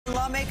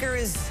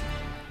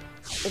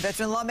The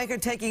veteran lawmaker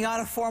taking on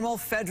a former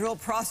federal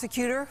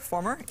prosecutor,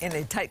 in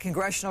a tight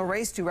congressional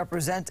race to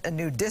represent a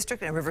new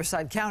district in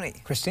Riverside County.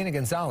 Christina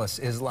Gonzalez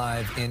is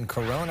live in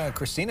Corona.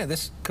 Christina,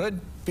 this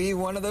could be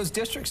one of those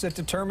districts that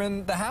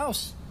determine the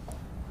House.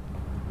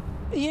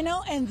 You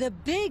know, and the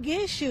big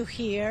issue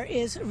here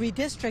is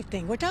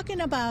redistricting. We're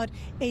talking about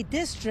a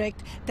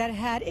district that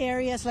had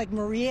areas like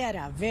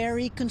Murrieta,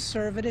 very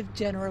conservative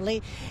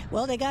generally.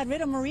 Well, they got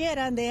rid of Murrieta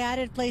and they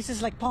added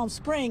places like Palm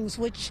Springs,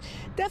 which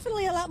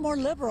definitely a lot more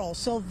liberal.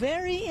 So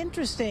very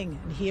interesting.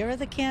 And here are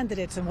the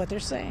candidates and what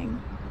they're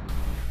saying.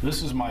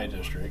 This is my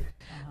district.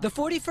 The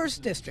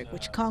 41st District,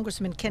 which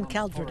Congressman Ken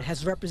Calvert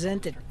has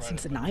represented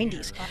since the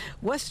 90s.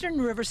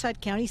 Western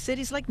Riverside County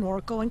cities like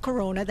Norco and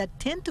Corona that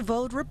tend to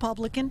vote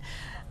Republican,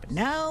 but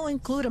now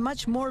include a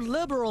much more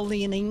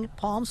liberal-leaning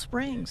Palm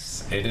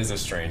Springs. It is a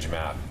strange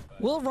map.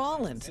 Will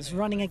Rollins is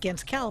running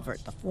against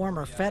Calvert. The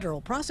former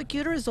federal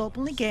prosecutor is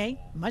openly gay,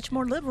 much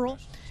more liberal.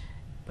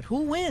 But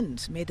who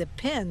wins may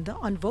depend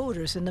on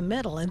voters in the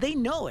middle, and they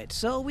know it,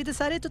 so we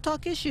decided to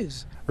talk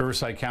issues.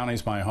 Riverside County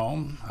is my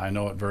home. I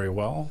know it very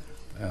well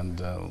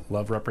and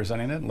love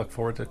representing it and look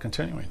forward to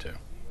continuing to.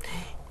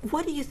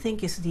 What do you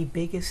think is the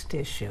biggest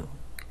issue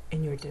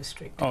in your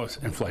district? Oh, it's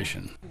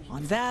inflation.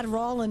 On that,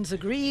 Rollins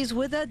agrees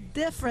with a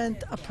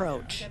different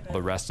approach.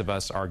 The rest of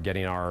us are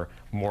getting our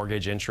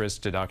mortgage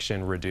interest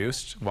deduction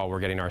reduced while we're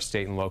getting our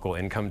state and local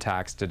income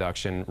tax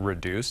deduction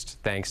reduced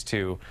thanks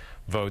to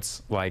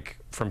votes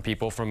from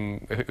people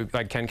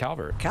like Ken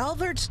Calvert.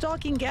 Calvert's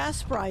talking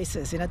gas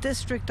prices in a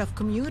district of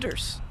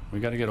commuters. We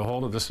got to get a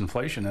hold of this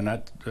inflation, and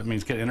that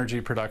means get energy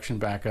production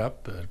back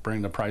up,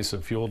 bring the price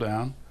of fuel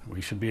down.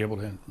 We should be able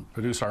to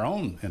produce our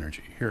own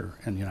energy here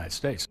in the United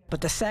States.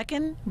 But the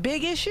second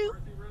big issue?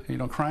 You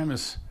know, crime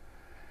is,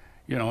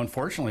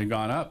 unfortunately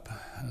gone up.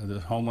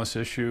 The homeless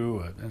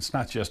issue, it's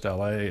not just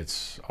LA,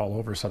 it's all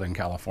over Southern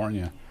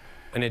California.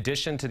 In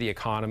addition to the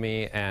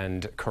economy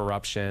and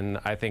corruption,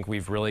 I think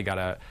we've really got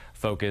to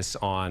focus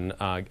on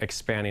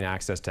expanding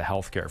access to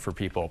health care for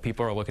people.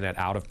 People are looking at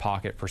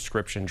out-of-pocket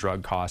prescription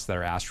drug costs that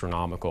are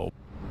astronomical.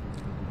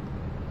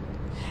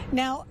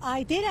 Now,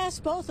 I did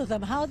ask both of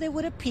them how they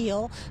would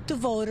appeal to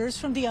voters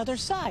from the other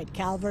side.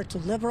 Calvert to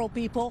liberal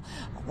people,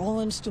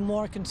 Rollins to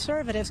more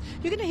conservatives.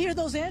 You're going to hear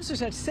those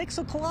answers at 6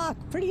 o'clock.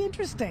 Pretty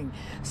interesting.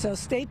 So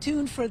stay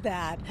tuned for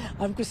that.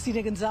 I'm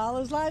Christina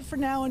Gonzalez, live for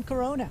now in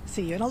Corona.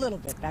 See you in a little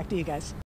bit. Back to you guys.